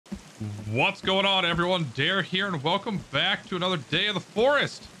What's going on, everyone? Dare here, and welcome back to another day of the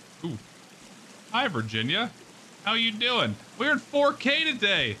forest. Ooh. Hi, Virginia. How you doing? We're in 4K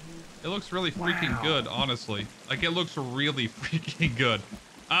today. It looks really freaking good, honestly. Like, it looks really freaking good.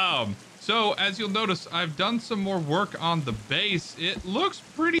 So as you'll notice, I've done some more work on the base. It looks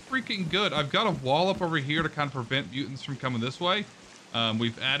pretty freaking good. I've got a wall up over here to kind of prevent mutants from coming this way.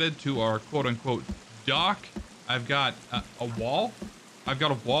 We've added to our quote-unquote dock. I've got a wall. I've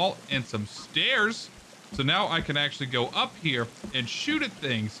got a wall and some stairs. So now I can actually go up here and shoot at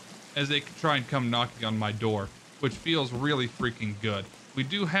things as they try and come knocking on my door, which feels really freaking good. We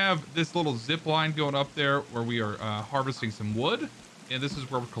do have this little zip line going up there where we are harvesting some wood, and this is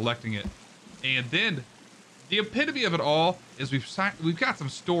where we're collecting it. And then the epitome of it all is we've got some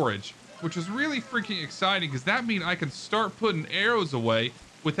storage, which is really freaking exciting because that means I can start putting arrows away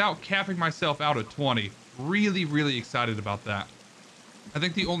without capping myself out at 20. Really, really excited about that. I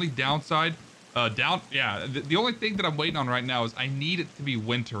think the only downside, the only thing that I'm waiting on right now is I need it to be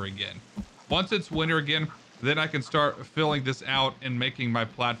winter again. Once it's winter again, then I can start filling this out and making my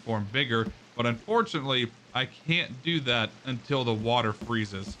platform bigger. But unfortunately, I can't do that until the water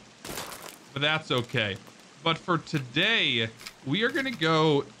freezes. But that's okay. But for today, we are going to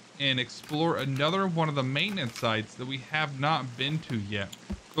go and explore another one of the maintenance sites that we have not been to yet.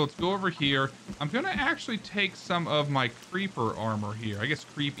 So let's go over here. I'm going to actually take some of my creeper armor here. I guess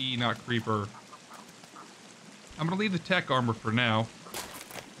creepy, not creeper. I'm going to leave the tech armor for now.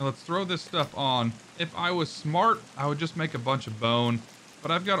 And let's throw this stuff on. If I was smart, I would just make a bunch of bone.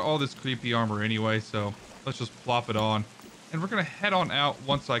 But I've got all this creepy armor anyway, so let's just plop it on. And we're going to head on out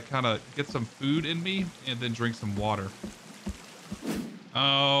once I kind of get some food in me and then drink some water.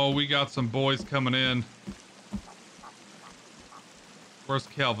 Oh, we got some boys coming in. Where's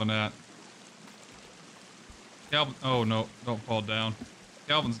Calvin at? Calvin, oh no, don't fall down.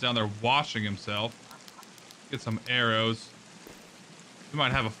 Calvin's down there washing himself. Get some arrows. We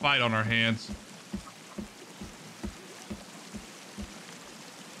might have a fight on our hands.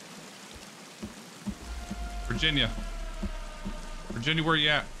 Virginia. Virginia, where you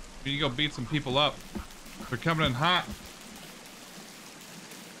at? We need to go beat some people up. They're coming in hot.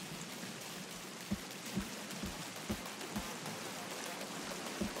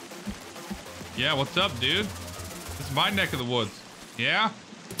 Yeah, what's up, dude? This is my neck of the woods. Yeah?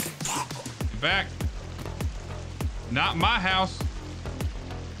 Get back. Not my house.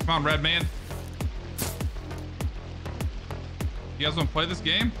 Come on, Red Man. You guys want to play this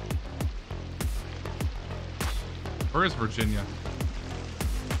game? Where is Virginia?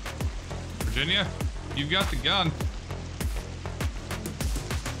 Virginia, you've got the gun.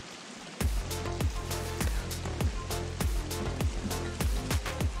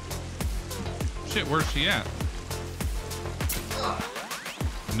 Shit, where's she at?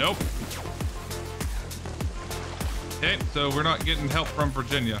 Nope. Okay, so we're not getting help from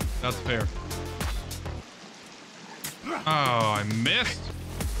Virginia. That's fair. Oh, I missed.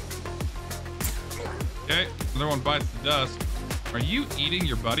 Okay, another one bites the dust. Are you eating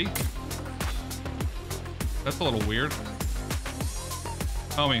your buddy? That's a little weird.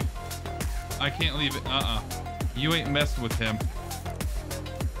 Homie, I can't leave it. You ain't messing with him.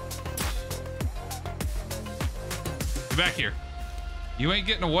 Get back here. You ain't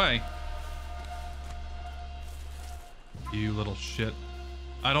getting away. You little shit.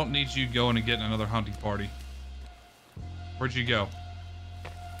 I don't need you going and getting another hunting party. Where'd you go?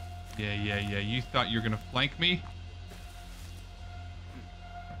 Yeah. You thought you were gonna flank me?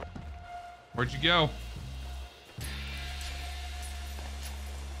 Where'd you go?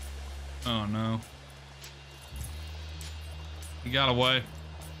 Oh no. He got away.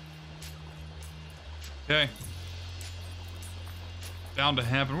 Okay. Bound to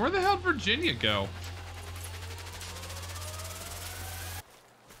happen. Where the hell did Virginia go?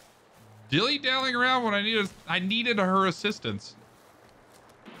 Dilly-dallying around when I needed her assistance.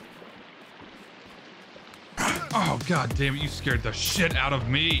 Oh, god damn it, you scared the shit out of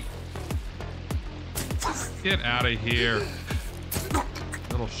me. Get out of here.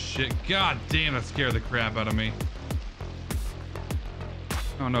 Little shit. God damn, that scared the crap out of me.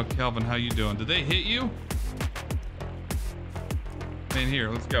 Oh no, Calvin, how you doing? Did they hit you? Man, here,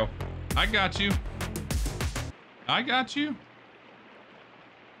 let's go. I got you. I got you.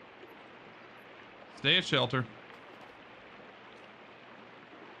 Stay at shelter.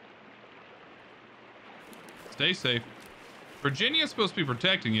 Stay safe. Virginia's supposed to be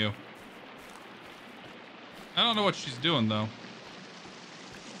protecting you. I don't know what she's doing, though.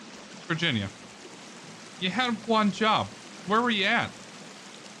 Virginia, you had one job. Where were you at?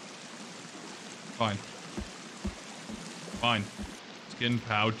 Fine. Fine. Just skin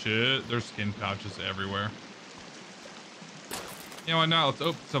pouches. There's skin pouches everywhere. You know what, now let's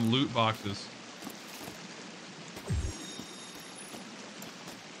open some loot boxes.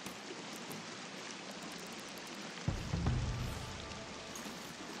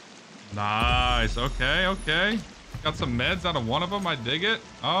 Nice. Okay, okay. Got some meds out of one of them. I dig it.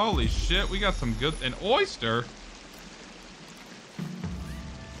 Holy shit, we got some good... An oyster?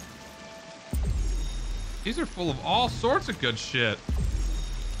 These are full of all sorts of good shit.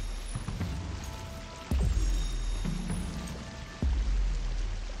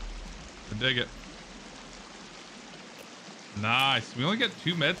 I dig it. Nice. We only get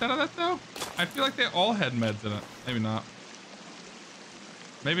 2 meds out of that, though? I feel like they all had meds in it. Maybe not.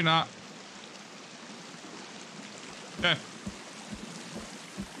 Maybe not. Okay.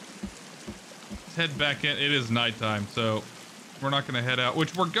 Let's head back in. It is nighttime, so we're not going to head out,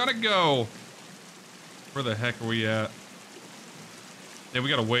 which we're going to go. Where the heck are we at? Yeah, we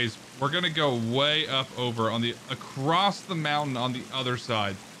got a ways. We're going to go way up over on the, across the mountain on the other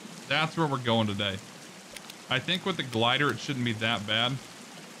side. That's where we're going today. I think with the glider, it shouldn't be that bad.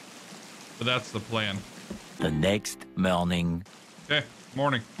 But that's the plan. The next morning. Okay,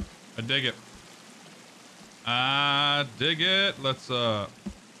 morning. I dig it. I dig it. Let's go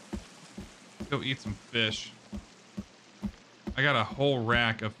eat some fish. I got a whole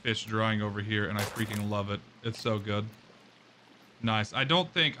rack of fish drying over here, and I freaking love it. It's so good. Nice. I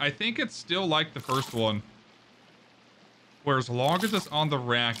think it's still like the first one, where as long as it's on the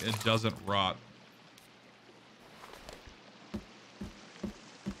rack, it doesn't rot.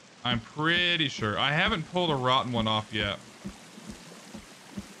 I'm pretty sure. I haven't pulled a rotten one off yet.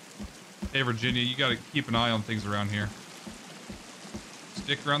 Hey, Virginia, you gotta keep an eye on things around here.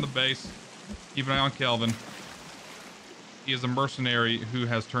 Stick around the base. Keep an eye on Kelvin. He is a mercenary who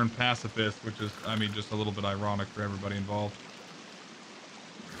has turned pacifist, which is, I mean, just a little bit ironic for everybody involved.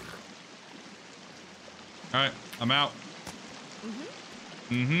 Alright, I'm out.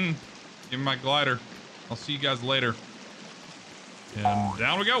 Mm-hmm. Give me my glider. I'll see you guys later. And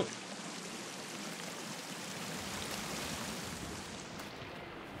down we go.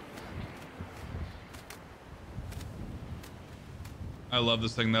 I love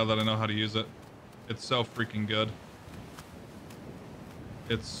this thing now that I know how to use it. It's so freaking good.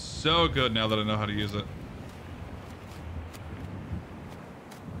 It's so good now that I know how to use it.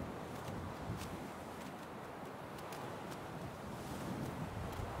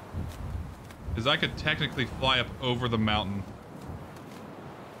 Because I could technically fly up over the mountain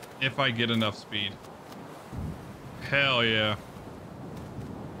if I get enough speed. Hell yeah.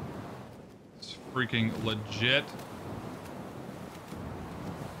 It's freaking legit.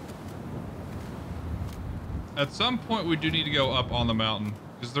 At some point, we do need to go up on the mountain,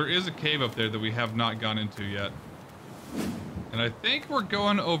 because there is a cave up there that we have not gone into yet. And I think we're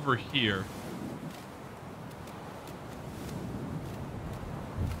going over here.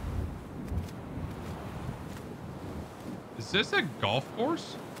 Is this a golf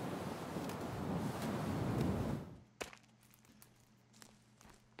course?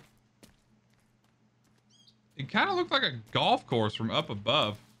 It kind of looked like a golf course from up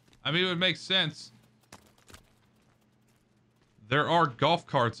above. I mean, it would make sense. There are golf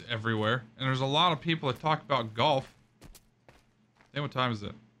carts everywhere, and there's a lot of people that talk about golf. Hey, what time is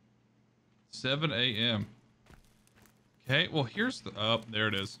it? 7 a.m. Okay, well, here's the... Oh, there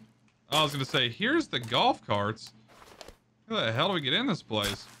it is. I was going to say, here's the golf carts. How the hell do we get in this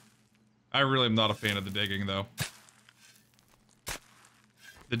place? I really am not a fan of the digging, though.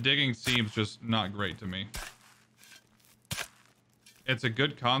 The digging seems just not great to me. It's a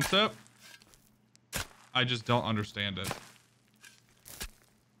good concept. I just don't understand it.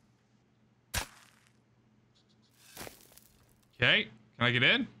 Okay, can I get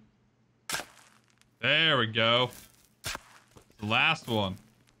in? There we go. The last one.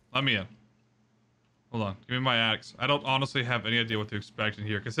 Let me in. Hold on, give me my axe. I don't honestly have any idea what to expect in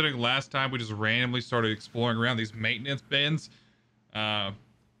here. Considering last time we just randomly started exploring around these maintenance bins,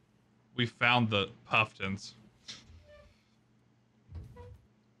 we found the Puffins.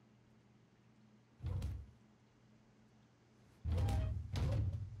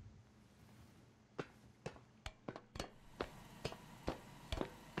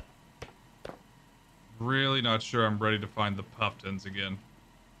 Really not sure I'm ready to find the Puffins again.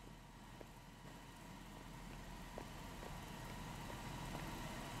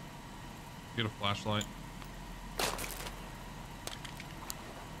 Get a flashlight.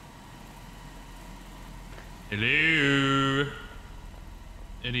 Hello?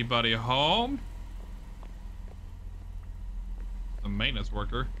 Anybody home? The maintenance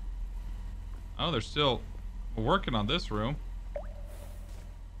worker. Oh, they're still working on this room.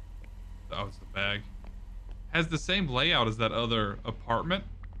 has the same layout as that other apartment.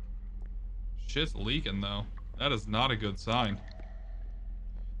 Shit's leaking though. That is not a good sign.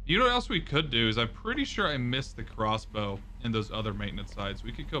 You know what else we could do is I'm pretty sure I missed the crossbow in those other maintenance sites.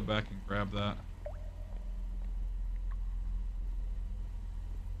 We could go back and grab that.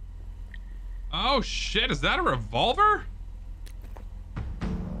 Oh shit, is that a revolver?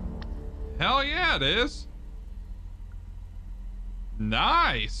 Hell yeah, it is.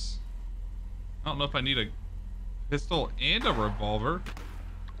 Nice. I don't know if I need a pistol and a revolver.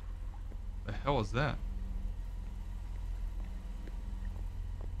 The hell is that?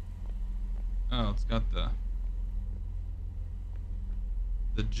 Oh, it's got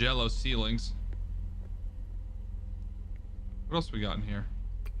the jello ceilings. What else we got in here?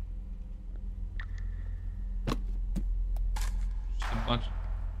 Just a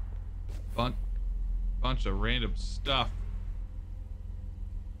bunch of random stuff.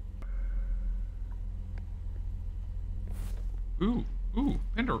 Ooh,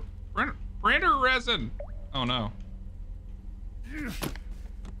 Brander resin. Oh no.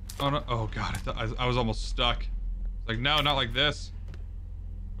 Oh no! Oh god! I was almost stuck. It's like no, not like this.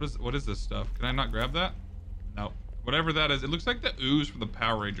 What is this stuff? Can I not grab that? No. Whatever that is, it looks like the ooze from the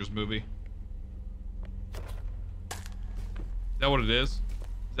Power Rangers movie. Is that what it is? Is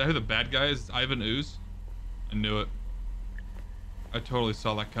that who the bad guy is? It's Ivan Ooze? I knew it. I totally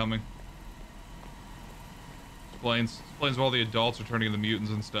saw that coming. Explains why all the adults are turning into mutants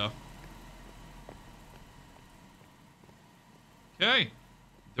and stuff. Okay.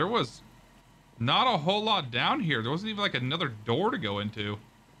 There was not a whole lot down here. There wasn't even like another door to go into.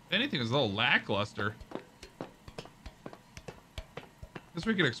 If anything, it was a little lackluster. Guess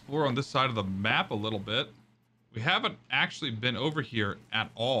we could explore on this side of the map a little bit. We haven't actually been over here at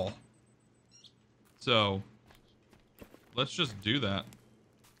all. So, let's just do that.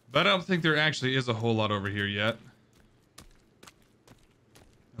 But I don't think there actually is a whole lot over here yet.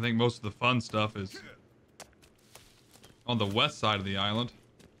 I think most of the fun stuff is on the west side of the island.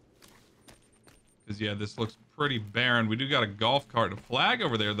 Because, yeah, this looks pretty barren. We do got a golf cart and a flag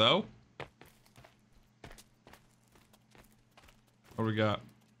over there, though. What do we got?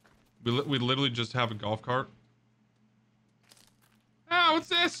 We literally just have a golf cart. Ah, what's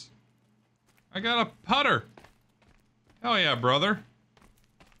this? I got a putter. Hell yeah, brother.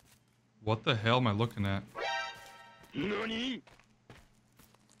 What the hell am I looking at? Nani?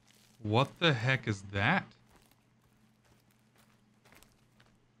 What the heck is that?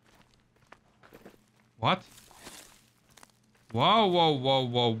 What? Whoa, whoa, whoa,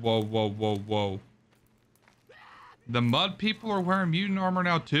 whoa, whoa, whoa, whoa, whoa. The mud people are wearing mutant armor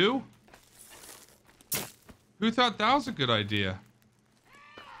now too? Who thought that was a good idea?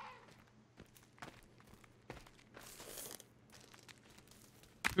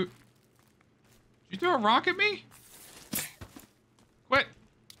 Who? Did you throw a rock at me? Quit.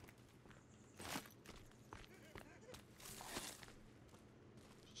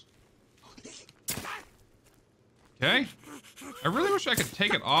 Okay. I really wish I could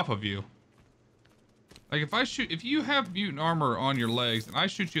take it off of you. Like if you have mutant armor on your legs and I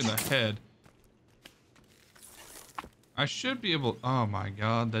shoot you in the head, I should be able. Oh my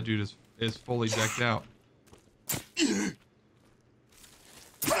god, that dude is fully decked out. Yeah,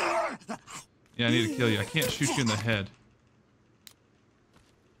 I need to kill you. I can't shoot you in the head.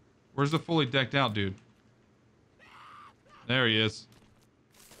 Where's the fully decked out dude? There he is.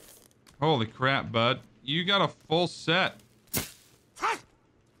 Holy crap, bud. You got a full set.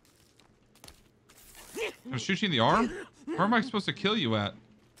 I'm gonna shoot you in the arm? Where am I supposed to kill you at?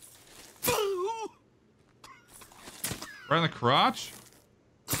 Right in the crotch?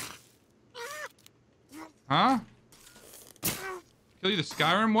 Huh? Kill you the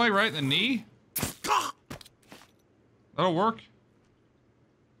Skyrim way, right in the knee? That'll work.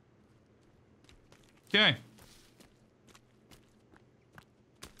 Okay.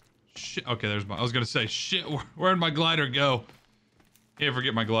 Shit. Okay, there's my. I was gonna say, shit. Where'd my glider go? Can't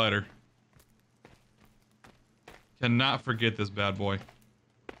forget my glider. Cannot forget this bad boy.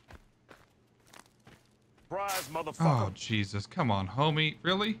 Surprise, motherfucker. Oh Jesus! Come on, homie.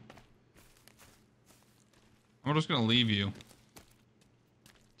 Really? I'm just gonna leave you.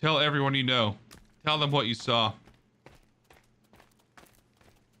 Tell everyone you know. Tell them what you saw.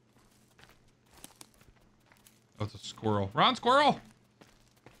 Oh, it's a squirrel. Run, squirrel!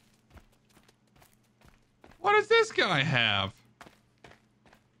 What does this guy have?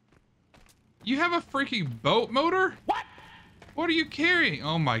 You have a freaking boat motor? What? What are you carrying?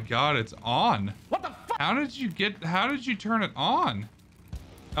 Oh my god, it's on. What the fuck? How did you turn it on?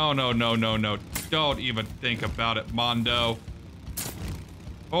 Oh no, no, no, no. Don't even think about it, Mondo.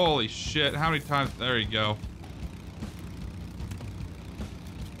 Holy shit, how many times? There you go.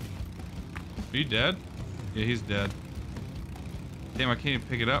 Are you dead? Yeah, he's dead. Damn, I can't even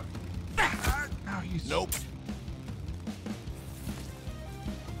pick it up. Ow, you... Nope.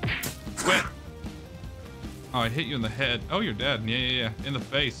 Quit. Oh, I hit you in the head. Oh, you're dead. Yeah, yeah, yeah. In the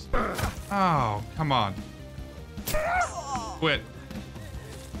face. Oh, come on. Quit.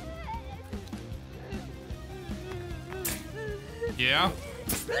 Yeah?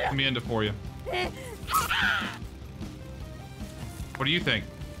 Let me end it for you. What do you think?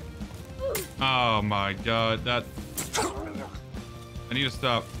 Oh my god, that... I need to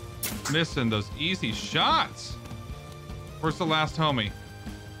stop missing those easy shots. Where's the last homie?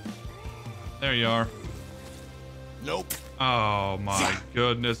 There you are. Nope. Oh my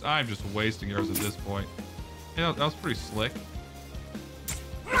goodness, I'm just wasting arrows at this point. You know, that was pretty slick.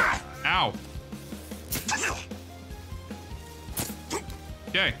 Ow.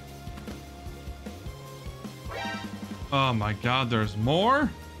 Okay. Oh my god, there's more?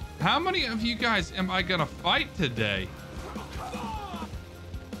 How many of you guys am I gonna fight today?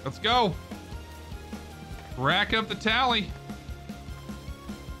 Let's go. Rack up the tally.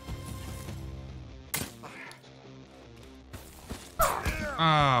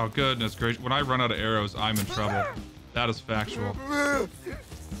 Oh, goodness gracious. When I run out of arrows, I'm in trouble. That is factual.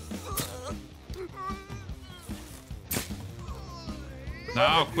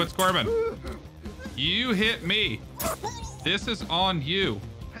 No, quit squirming. You hit me. This is on you.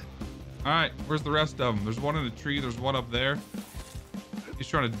 All right, where's the rest of them? There's one in the tree. There's one up there. He's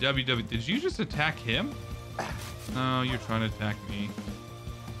trying to WW. Did you just attack him? No, you're trying to attack me.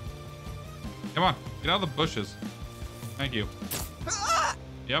 Come on, get out of the bushes. Thank you.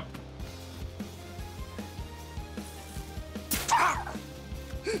 Yep.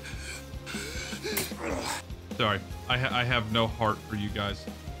 Sorry, I have no heart for you guys.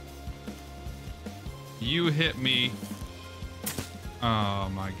 You hit me. Oh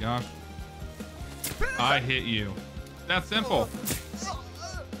my gosh. I hit you. That's simple.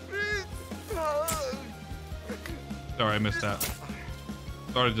 Sorry, I missed that.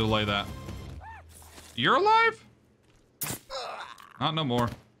 Sorry to delay that. You're alive? Not no more.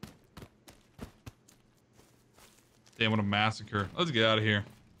 Damn, what a massacre. Let's get out of here.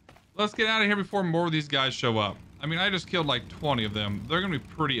 Let's get out of here before more of these guys show up. I mean, I just killed like 20 of them. They're gonna be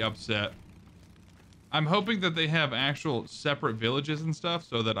pretty upset. I'm hoping that they have actual separate villages and stuff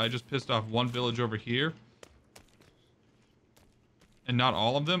so that I just pissed off one village over here. And not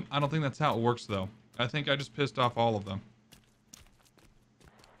all of them. I don't think that's how it works though. I think I just pissed off all of them.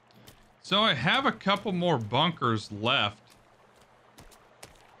 So I have a couple more bunkers left.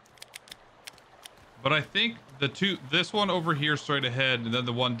 But I think this one over here straight ahead and then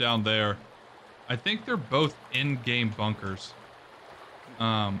the one down there, I think they're both in-game bunkers.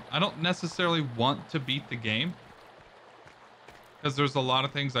 I don't necessarily want to beat the game because there's a lot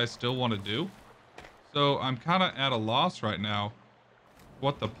of things I still want to do. So I'm kind of at a loss right now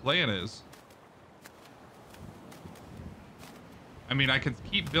what the plan is. I mean, I can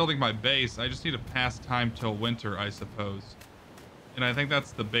keep building my base. I just need to pass time till winter, I suppose. And I think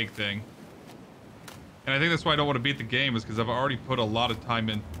that's the big thing. And I think that's why I don't want to beat the game is because I've already put a lot of time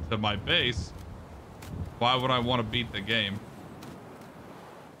into my base. Why would I want to beat the game?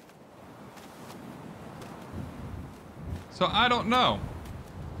 So I don't know.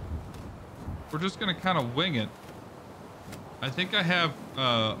 We're just going to kind of wing it. I think I have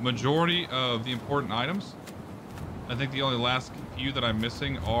majority of the important items. I think the only last few that I'm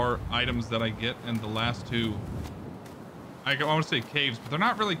missing are items that I get in the last two. I want to say caves, but they're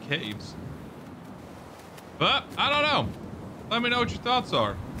not really caves. But I don't know. Let me know what your thoughts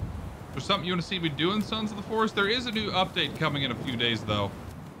are. If there's something you want to see me do in Sons of the Forest, there is a new update coming in a few days though.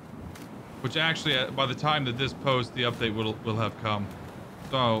 Which actually, by the time that this posts, the update will have come.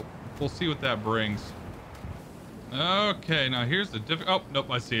 So we'll see what that brings. Okay, now here's the oh, nope,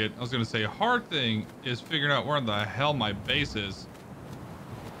 I see it. I was going to say, a hard thing is figuring out where the hell my base is.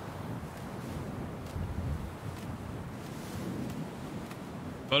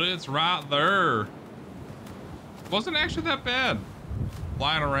 But it's right there. Wasn't actually that bad.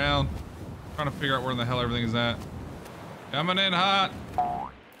 Flying around, trying to figure out where the hell everything is at. Coming in hot.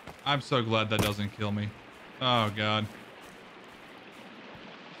 I'm so glad that doesn't kill me. Oh, God.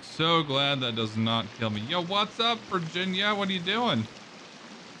 So glad that does not kill me. Yo, what's up, Virginia? What are you doing?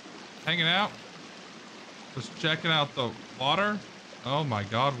 Hanging out? Just checking out the water? Oh, my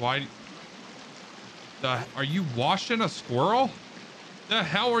God. Why? Are you washing a squirrel? The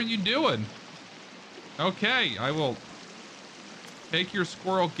hell are you doing? Okay, I will take your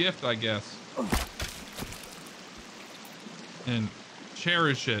squirrel gift, I guess. And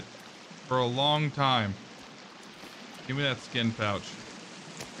cherish it for a long time. Give me that skin pouch.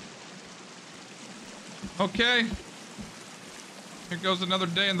 Okay. Here goes another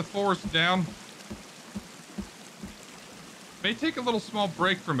day in the forest down. May take a little small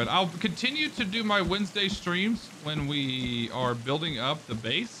break from it. I'll continue to do my Wednesday streams when we are building up the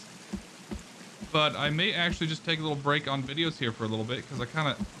base. But I may actually just take a little break on videos here for a little bit because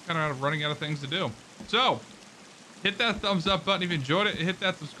I'm kind of running out of things to do. So, hit that thumbs up button if you enjoyed it. Hit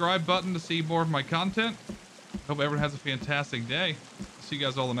that subscribe button to see more of my content. Hope everyone has a fantastic day. See you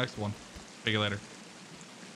guys all in the next one. See you later.